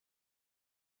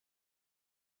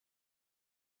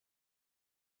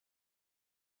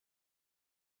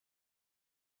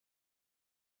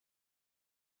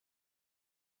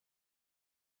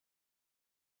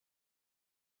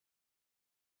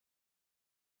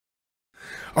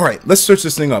All right, let's search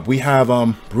this thing up. We have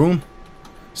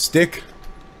Broomstick.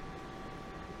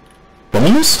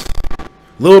 Bonus?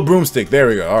 Lil Broomstick. There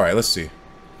we go. All right, let's see.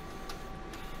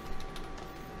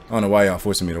 I don't know why y'all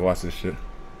forcing me to watch this shit.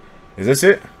 Is this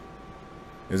it?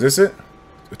 Is this it?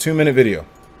 A 2-minute video.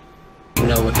 You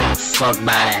know what the fuck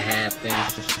about to happen?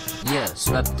 Yeah,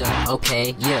 swept up.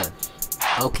 Okay, yeah.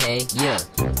 Okay, yeah.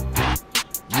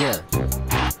 Yeah.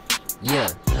 Yeah.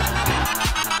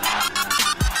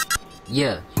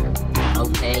 Yeah.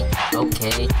 Okay,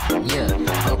 okay, yeah.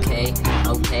 Okay,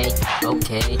 okay,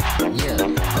 okay, yeah.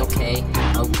 Okay,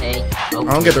 okay, okay. I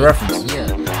don't get the reference.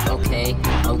 Yeah. Okay,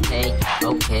 okay,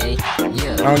 okay,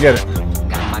 yeah. I don't get it.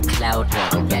 Got my cloud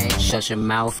up, okay. Shut your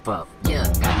mouth up. Yeah.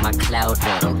 Got my cloud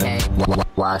up, okay.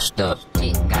 Washed up.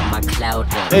 Yeah. Got my cloud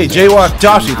up. Hey, J-Wash,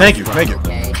 Joshy, thank you, thank you.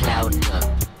 Okay. Cloud up.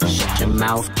 Shut your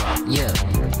mouth up. Yeah.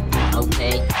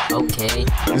 Okay, okay.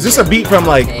 Is this a beat from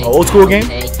like an old school game?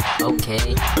 Okay,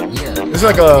 okay, yeah. This is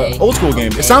like a old school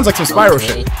game. It sounds like some Spyro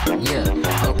shit. Yeah,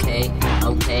 okay,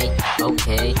 okay,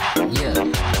 okay, yeah.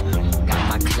 Got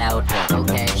my cloud up,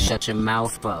 okay. Shut your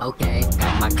mouth up, okay.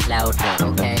 Got my cloud up,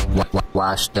 okay.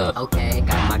 Washed up, okay.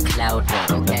 Got my cloud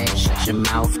up, okay. Shut your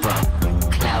mouth up,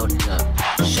 cloud up.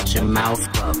 Shut your mouth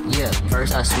up, yeah.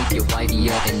 First I sweep your wifey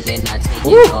up and then I take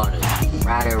your daughter.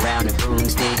 Ride around a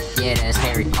broomstick, yeah, that's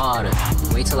Harry Potter.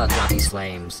 Wait till I drop these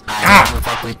flames. I don't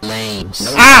fuck with lames.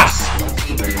 No sauce,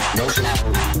 no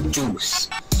flour, juice,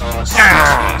 sauce,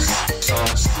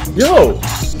 sauce, Yo!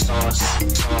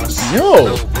 sauce, Yo!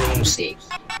 Lil Broomstick,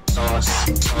 sauce,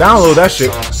 Download that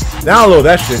shit. Download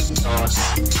that shit.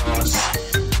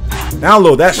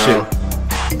 Download that shit.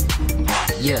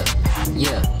 Yeah,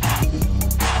 yeah.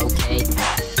 Okay.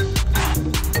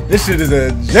 This shit is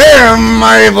a jam,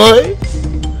 my boy.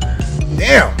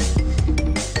 Damn.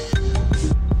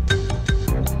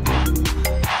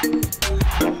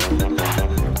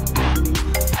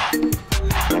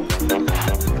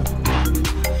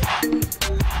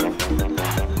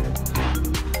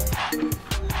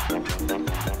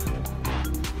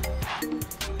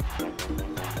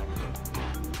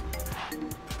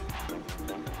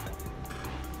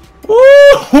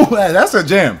 Woo! That's a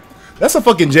jam. That's a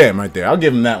fucking jam right there. I'll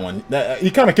give him that one.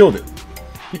 He kind of killed it.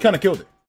 He kind of killed it.